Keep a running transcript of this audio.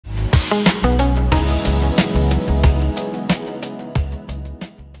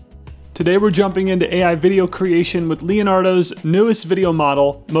Today we're jumping into AI video creation with Leonardo's newest video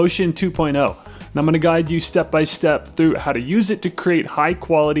model, Motion 2.0. And I'm going to guide you step by step through how to use it to create high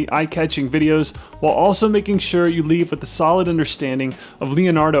quality, eye-catching videos while also making sure you leave with a solid understanding of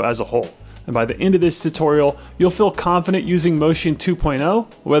Leonardo as a whole. And by the end of this tutorial, you'll feel confident using Motion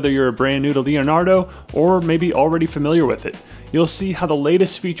 2.0, whether you're brand new to Leonardo or maybe already familiar with it. You'll see how the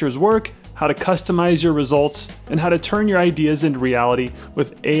latest features work, how to customize your results, and how to turn your ideas into reality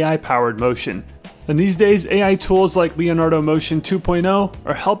with AI-powered motion. And these days, AI tools like Leonardo Motion 2.0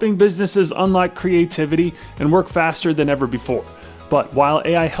 are helping businesses unlock creativity and work faster than ever before. But while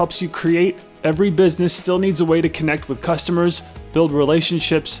AI helps you create, every business still needs a way to connect with customers, build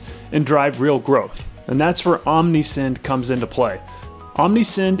relationships, and drive real growth. And that's where OmniSend comes into play.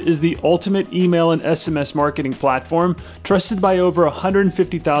 OmniSend is the ultimate email and SMS marketing platform trusted by over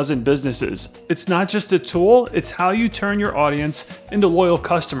 150,000 businesses. It's not just a tool, it's how you turn your audience into loyal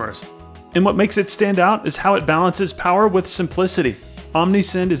customers. And what makes it stand out is how it balances power with simplicity.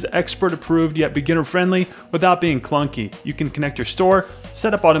 OmniSend is expert approved yet beginner friendly without being clunky. You can connect your store,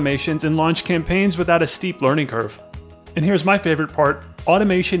 set up automations, and launch campaigns without a steep learning curve. And here's my favorite part,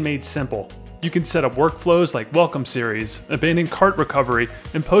 automation made simple. You can set up workflows like welcome series, abandoned cart recovery,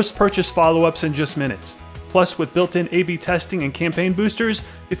 and post-purchase follow-ups in just minutes. Plus, with built-in A/B testing and campaign boosters,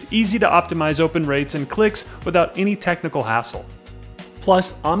 it's easy to optimize open rates and clicks without any technical hassle.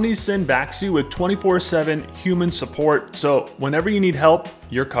 Plus, OmniSend backs you with 24/7 human support, so whenever you need help,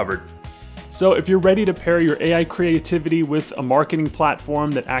 you're covered. So if you're ready to pair your AI creativity with a marketing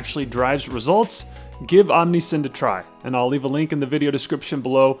platform that actually drives results, give OmniSend a try, and I'll leave a link in the video description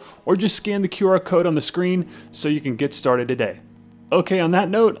below, or just scan the QR code on the screen so you can get started today. Okay, on that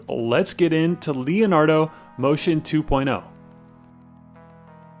note, let's get into Leonardo Motion 2.0.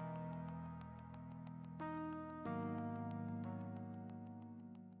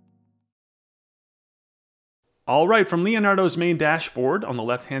 Alright, from Leonardo's main dashboard, on the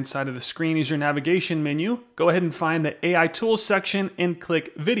left-hand side of the screen is your navigation menu. Go ahead and find the AI Tools section and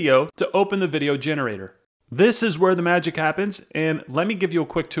click Video to open the video generator. This is where the magic happens, and let me give you a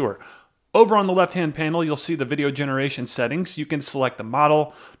quick tour. Over on the left-hand panel, you'll see the video generation settings. You can select the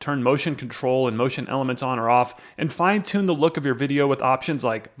model, turn motion control and motion elements on or off, and fine-tune the look of your video with options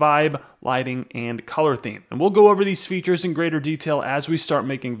like vibe, lighting, and color theme. And we'll go over these features in greater detail as we start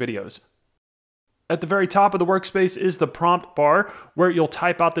making videos. At the very top of the workspace is the prompt bar where you'll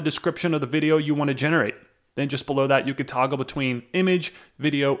type out the description of the video you want to generate. Then just below that, you can toggle between image,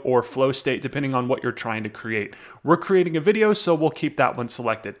 video, or flow state depending on what you're trying to create. We're creating a video, so we'll keep that one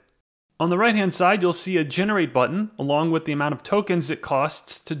selected. On the right-hand side, you'll see a generate button along with the amount of tokens it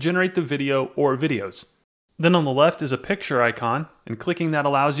costs to generate the video or videos. Then on the left is a picture icon, and clicking that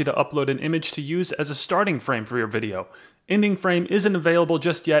allows you to upload an image to use as a starting frame for your video. Ending frame isn't available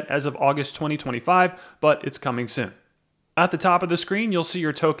just yet as of August 2025, but it's coming soon. At the top of the screen, you'll see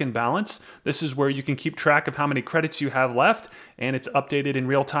your token balance. This is where you can keep track of how many credits you have left, and it's updated in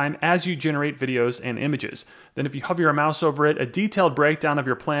real time as you generate videos and images. Then if you hover your mouse over it, a detailed breakdown of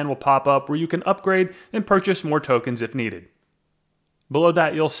your plan will pop up where you can upgrade and purchase more tokens if needed. Below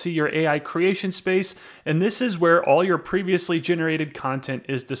that, you'll see your AI creation space, and this is where all your previously generated content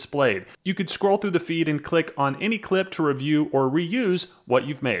is displayed. You could scroll through the feed and click on any clip to review or reuse what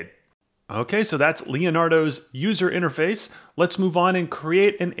you've made. Okay, so that's Leonardo's user interface. Let's move on and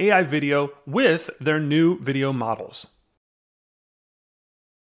create an AI video with their new video models.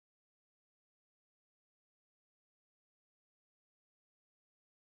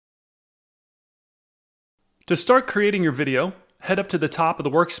 To start creating your video, head up to the top of the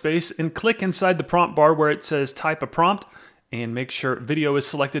workspace and click inside the prompt bar where it says type a prompt, and make sure video is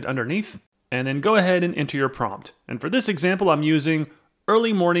selected underneath, and then go ahead and enter your prompt. And for this example, I'm using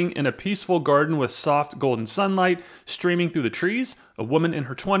early morning in a peaceful garden with soft golden sunlight streaming through the trees. A woman in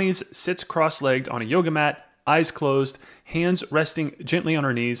her 20s sits cross-legged on a yoga mat, eyes closed, hands resting gently on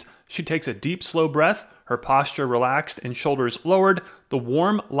her knees. She takes a deep, slow breath, her posture relaxed and shoulders lowered. The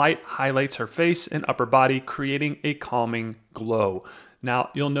warm light highlights her face and upper body, creating a calming glow.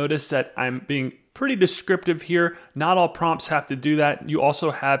 Now, you'll notice that I'm being pretty descriptive here. Not all prompts have to do that. You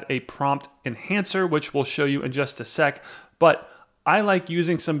also have a prompt enhancer, which we'll show you in just a sec, but I like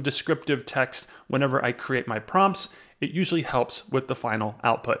using some descriptive text whenever I create my prompts. It usually helps with the final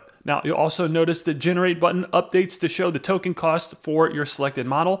output. Now, you'll also notice the generate button updates to show the token cost for your selected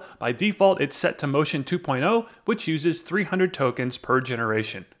model. By default, it's set to Motion 2.0, which uses 300 tokens per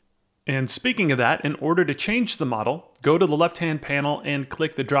generation. And speaking of that, in order to change the model, go to the left-hand panel and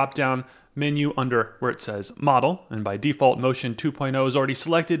click the drop-down menu under where it says Model, and by default Motion 2.0 is already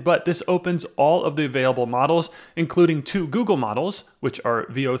selected, but this opens all of the available models, including 2 Google models, which are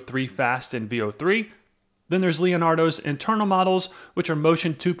VO3 Fast and VO3. Then there's Leonardo's internal models, which are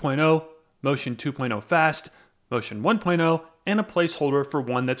Motion 2.0, Motion 2.0 Fast, Motion 1.0, and a placeholder for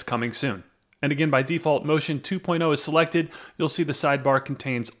one that's coming soon. And again, by default, Motion 2.0 is selected. You'll see the sidebar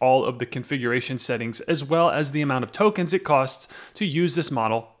contains all of the configuration settings as well as the amount of tokens it costs to use this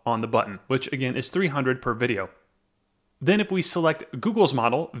model on the button, which again is 300 per video. Then if we select Google's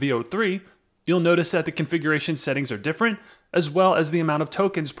model, VO3, you'll notice that the configuration settings are different, as well as the amount of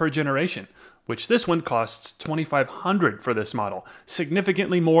tokens per generation, which this one costs 2,500 for this model.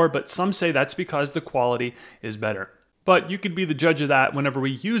 Significantly more, but some say that's because the quality is better. But you could be the judge of that whenever we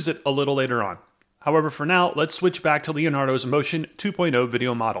use it a little later on. However, for now, let's switch back to Leonardo's Motion 2.0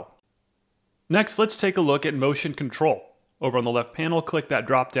 video model. Next, let's take a look at motion control. Over on the left panel, click that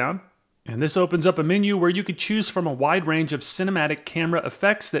drop down, and this opens up a menu where you could choose from a wide range of cinematic camera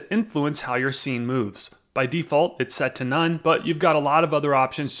effects that influence how your scene moves. By default, it's set to none, but you've got a lot of other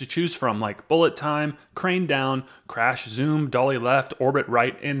options to choose from, like bullet time, crane down, crash zoom, dolly left, orbit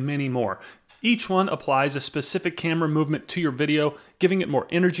right, and many more. Each one applies a specific camera movement to your video, giving it more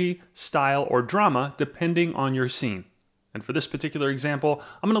energy, style, or drama depending on your scene. And for this particular example,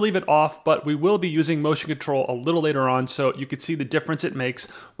 I'm going to leave it off, but we will be using motion control a little later on so you can see the difference it makes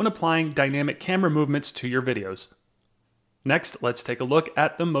when applying dynamic camera movements to your videos. Next, let's take a look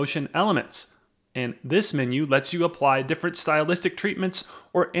at the motion elements. And this menu lets you apply different stylistic treatments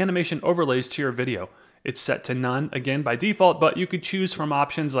or animation overlays to your video. It's set to none, again by default, but you could choose from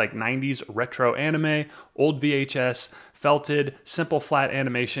options like 90s retro anime, old VHS, felted, simple flat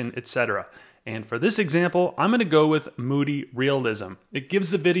animation, etc. And for this example, I'm going to go with moody realism. It gives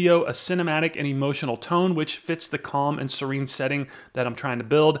the video a cinematic and emotional tone, which fits the calm and serene setting that I'm trying to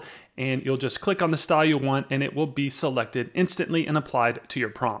build. And you'll just click on the style you want and it will be selected instantly and applied to your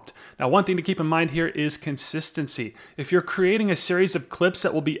prompt. Now, one thing to keep in mind here is consistency. If you're creating a series of clips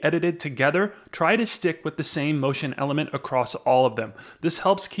that will be edited together, try to stick with the same motion element across all of them. This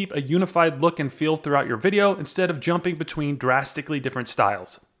helps keep a unified look and feel throughout your video instead of jumping between drastically different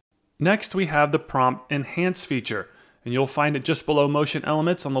styles. Next, we have the Prompt Enhance feature, and you'll find it just below Motion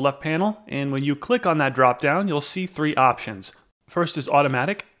Elements on the left panel, and when you click on that drop-down, you'll see 3 options. First is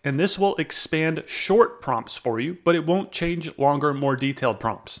Automatic, and this will expand short prompts for you, but it won't change longer, more detailed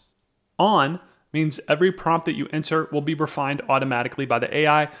prompts. On means every prompt that you enter will be refined automatically by the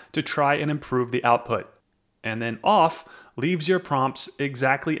AI to try and improve the output. And then Off leaves your prompts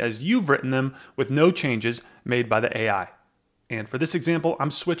exactly as you've written them with no changes made by the AI. And for this example, I'm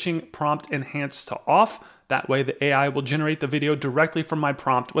switching Prompt Enhance to Off. That way the AI will generate the video directly from my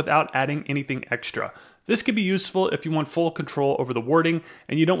prompt without adding anything extra. This could be useful if you want full control over the wording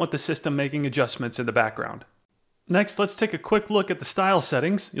and you don't want the system making adjustments in the background. Next, let's take a quick look at the style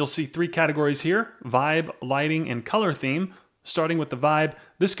settings. You'll see 3 categories here: vibe, lighting, and color theme. Starting with the vibe,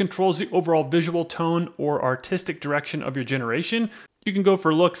 this controls the overall visual tone or artistic direction of your generation. You can go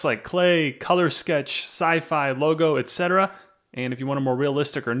for looks like clay, color sketch, sci-fi, logo, etc. And if you want a more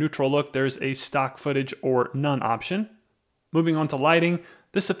realistic or neutral look, there's a stock footage or none option. Moving on to lighting,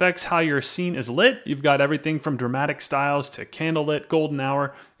 this affects how your scene is lit. You've got everything from dramatic styles to candlelit, golden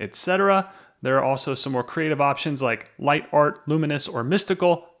hour, etc. There are also some more creative options like light art, luminous, or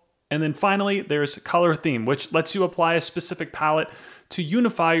mystical. And then finally, there's color theme, which lets you apply a specific palette to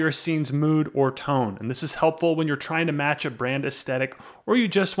unify your scene's mood or tone. And this is helpful when you're trying to match a brand aesthetic or you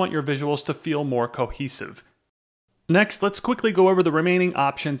just want your visuals to feel more cohesive. Next, let's quickly go over the remaining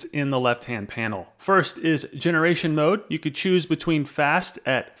options in the left-hand panel. First is generation mode. You could choose between fast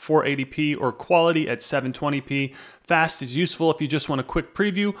at 480p or quality at 720p. Fast is useful if you just want a quick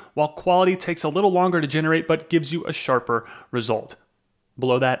preview, while quality takes a little longer to generate but gives you a sharper result.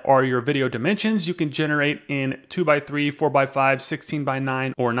 Below that are your video dimensions. You can generate in 2x3, 4x5,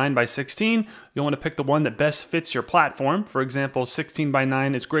 16x9, or 9x16. You'll want to pick the one that best fits your platform. For example,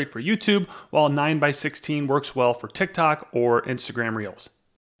 16x9 is great for YouTube, while 9x16 works well for TikTok or Instagram Reels.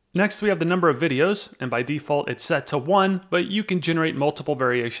 Next, we have the number of videos, and by default it's set to 1, but you can generate multiple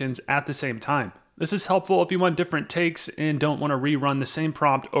variations at the same time. This is helpful if you want different takes and don't want to rerun the same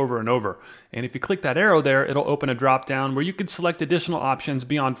prompt over and over. And if you click that arrow there, it'll open a drop down where you can select additional options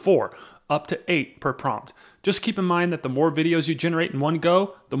beyond 4, up to 8 per prompt. Just keep in mind that the more videos you generate in one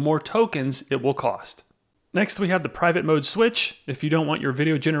go, the more tokens it will cost. Next, we have the private mode switch. If you don't want your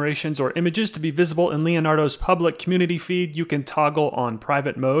video generations or images to be visible in Leonardo's public community feed, you can toggle on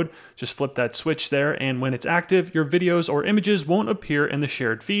private mode. Just flip that switch there, and when it's active, your videos or images won't appear in the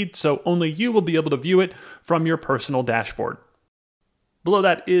shared feed, so only you will be able to view it from your personal dashboard. Below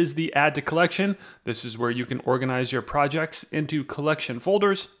that is the Add to Collection. This is where you can organize your projects into collection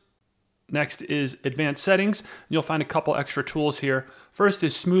folders. Next is Advanced Settings. You'll find a couple extra tools here. First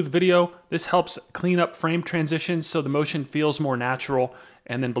is Smooth Video. This helps clean up frame transitions so the motion feels more natural.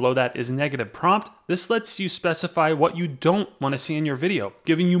 And then below that is Negative Prompt. This lets you specify what you don't want to see in your video,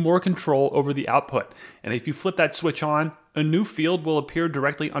 giving you more control over the output. And if you flip that switch on, a new field will appear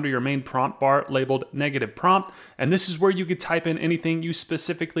directly under your main prompt bar labeled Negative Prompt, and this is where you could type in anything you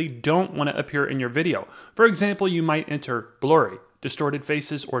specifically don't want to appear in your video. For example, you might enter blurry, distorted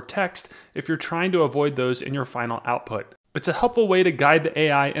faces, or text if you're trying to avoid those in your final output. It's a helpful way to guide the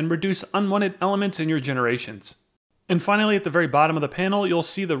AI and reduce unwanted elements in your generations. And finally, at the very bottom of the panel, you'll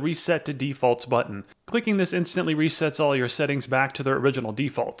see the Reset to Defaults button. Clicking this instantly resets all your settings back to their original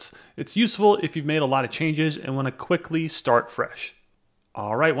defaults. It's useful if you've made a lot of changes and want to quickly start fresh.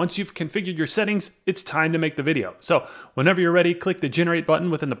 Alright, once you've configured your settings, it's time to make the video. So, whenever you're ready, click the Generate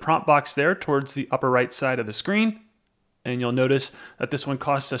button within the prompt box there towards the upper right side of the screen. And you'll notice that this one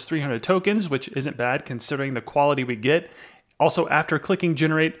costs us 300 tokens, which isn't bad considering the quality we get. Also, after clicking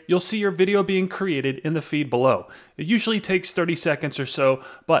Generate, you'll see your video being created in the feed below. It usually takes 30 seconds or so,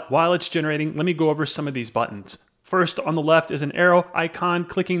 but while it's generating, let me go over some of these buttons. First, on the left is an arrow icon.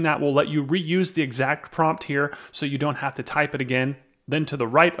 Clicking that will let you reuse the exact prompt here so you don't have to type it again. Then to the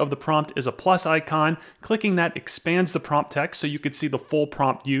right of the prompt is a plus icon. Clicking that expands the prompt text so you could see the full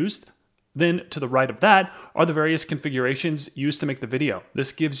prompt used. Then to the right of that are the various configurations used to make the video.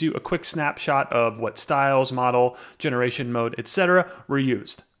 This gives you a quick snapshot of what styles, model, generation mode, etc. were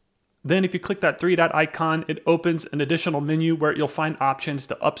used. Then if you click that three-dot icon, it opens an additional menu where you'll find options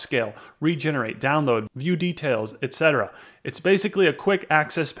to upscale, regenerate, download, view details, etc. It's basically a quick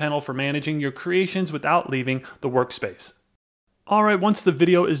access panel for managing your creations without leaving the workspace. Alright, once the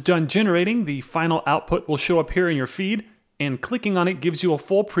video is done generating, the final output will show up here in your feed. And clicking on it gives you a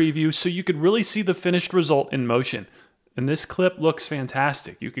full preview so you could really see the finished result in motion. And this clip looks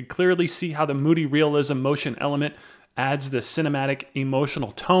fantastic. You could clearly see how the moody realism motion element adds the cinematic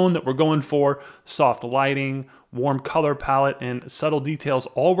emotional tone that we're going for. Soft lighting, warm color palette, and subtle details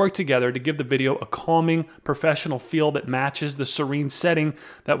all work together to give the video a calming, professional feel that matches the serene setting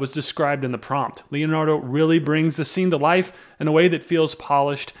that was described in the prompt. Leonardo really brings the scene to life in a way that feels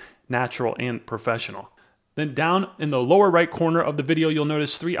polished, natural, and professional. Then down in the lower right corner of the video, you'll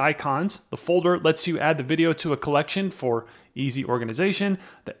notice three icons. The folder lets you add the video to a collection for easy organization.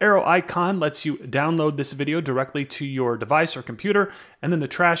 The arrow icon lets you download this video directly to your device or computer. And then the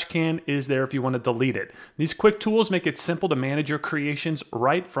trash can is there if you want to delete it. These quick tools make it simple to manage your creations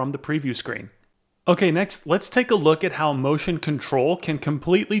right from the preview screen. Okay, next, let's take a look at how motion control can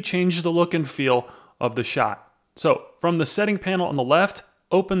completely change the look and feel of the shot. So from the setting panel on the left,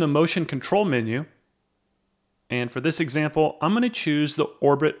 open the motion control menu. And for this example, I'm going to choose the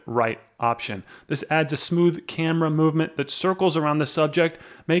orbit right option. This adds a smooth camera movement that circles around the subject,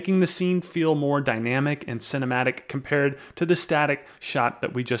 making the scene feel more dynamic and cinematic compared to the static shot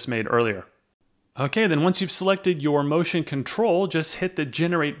that we just made earlier. Okay, then once you've selected your motion control, just hit the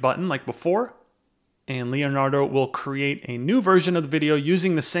Generate button like before, and Leonardo will create a new version of the video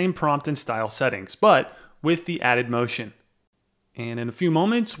using the same prompt and style settings, but with the added motion. And in a few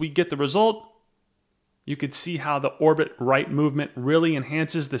moments, we get the result. You could see how the orbit right movement really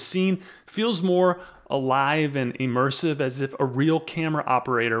enhances the scene, feels more alive and immersive as if a real camera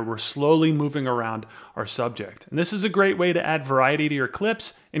operator were slowly moving around our subject. And this is a great way to add variety to your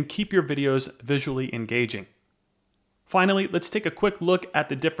clips and keep your videos visually engaging. Finally, let's take a quick look at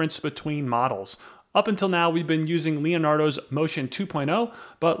the difference between models. Up until now, we've been using Leonardo's Motion 2.0,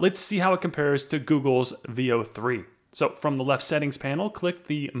 but let's see how it compares to Google's Veo 3. So from the left settings panel, click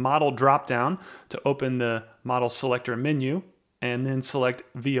the model dropdown to open the model selector menu and then select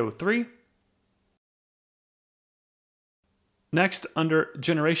Veo 3. Next, under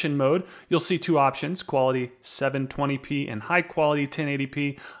generation mode, you'll see two options, quality 720p and high quality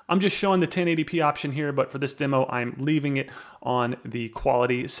 1080p. I'm just showing the 1080p option here, but for this demo, I'm leaving it on the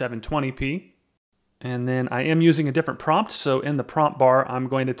quality 720p. And then I am using a different prompt. So in the prompt bar, I'm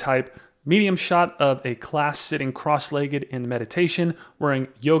going to type medium shot of a class sitting cross-legged in meditation, wearing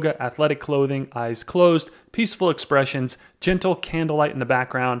yoga athletic clothing, eyes closed, peaceful expressions, gentle candlelight in the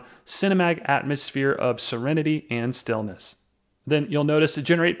background, cinematic atmosphere of serenity and stillness. Then you'll notice the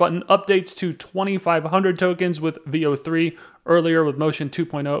Generate button updates to 2,500 tokens with Veo 3. Earlier with Motion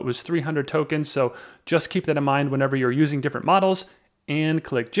 2.0 it was 300 tokens, so just keep that in mind whenever you're using different models, and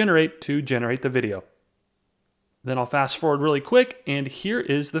click Generate to generate the video. Then I'll fast forward really quick, and here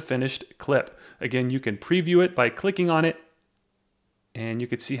is the finished clip. Again, you can preview it by clicking on it, and you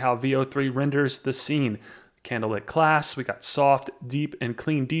can see how Veo 3 renders the scene. candlelit class, we got soft, deep, and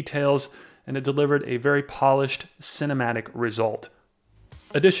clean details, and it delivered a very polished cinematic result.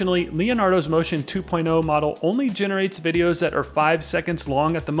 Additionally, Leonardo's Motion 2.0 model only generates videos that are 5 seconds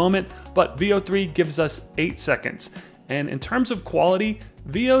long at the moment, but Veo 3 gives us 8 seconds. And in terms of quality,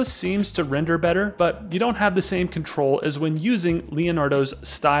 Veo seems to render better, but you don't have the same control as when using Leonardo's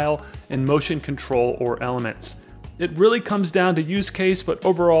style and motion control or elements. It really comes down to use case, but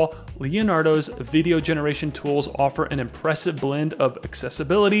overall, Leonardo's video generation tools offer an impressive blend of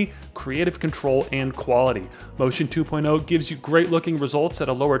accessibility, creative control, and quality. Motion 2.0 gives you great looking results at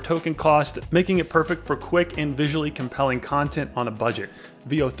a lower token cost, making it perfect for quick and visually compelling content on a budget.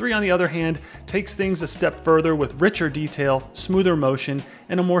 Veo 3, on the other hand, takes things a step further with richer detail, smoother motion,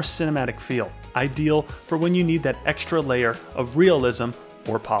 and a more cinematic feel, ideal for when you need that extra layer of realism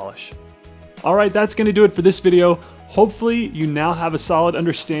or polish. All right, that's gonna do it for this video. Hopefully you now have a solid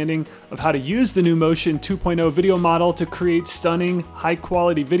understanding of how to use the new Motion 2.0 video model to create stunning, high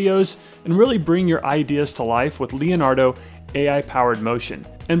quality videos and really bring your ideas to life with Leonardo AI powered motion.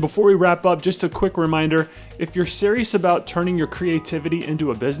 And before we wrap up, just a quick reminder, if you're serious about turning your creativity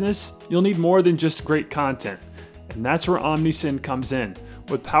into a business, you'll need more than just great content. And that's where OmniSyn comes in.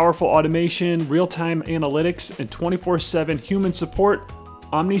 With powerful automation, real-time analytics, and 24/7 human support,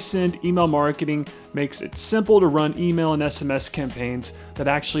 OmniSend email marketing makes it simple to run email and SMS campaigns that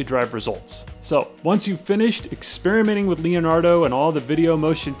actually drive results. So once you've finished experimenting with Leonardo and all the Video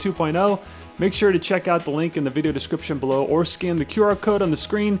Motion 2.0, make sure to check out the link in the video description below or scan the QR code on the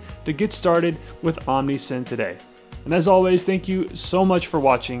screen to get started with OmniSend today. And as always, thank you so much for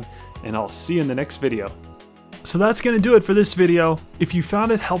watching, and I'll see you in the next video. So that's gonna do it for this video. If you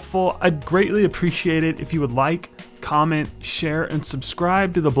found it helpful, I'd greatly appreciate it if you would like, comment, share, and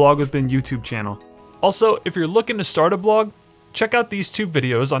subscribe to the Blog with Ben YouTube channel. Also, if you're looking to start a blog, check out these 2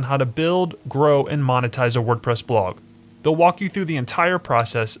 videos on how to build, grow, and monetize a WordPress blog. They'll walk you through the entire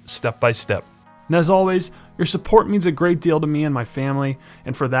process step by step. And as always, your support means a great deal to me and my family,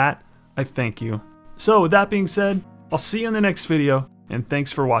 and for that, I thank you. So with that being said, I'll see you in the next video, and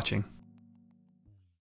thanks for watching.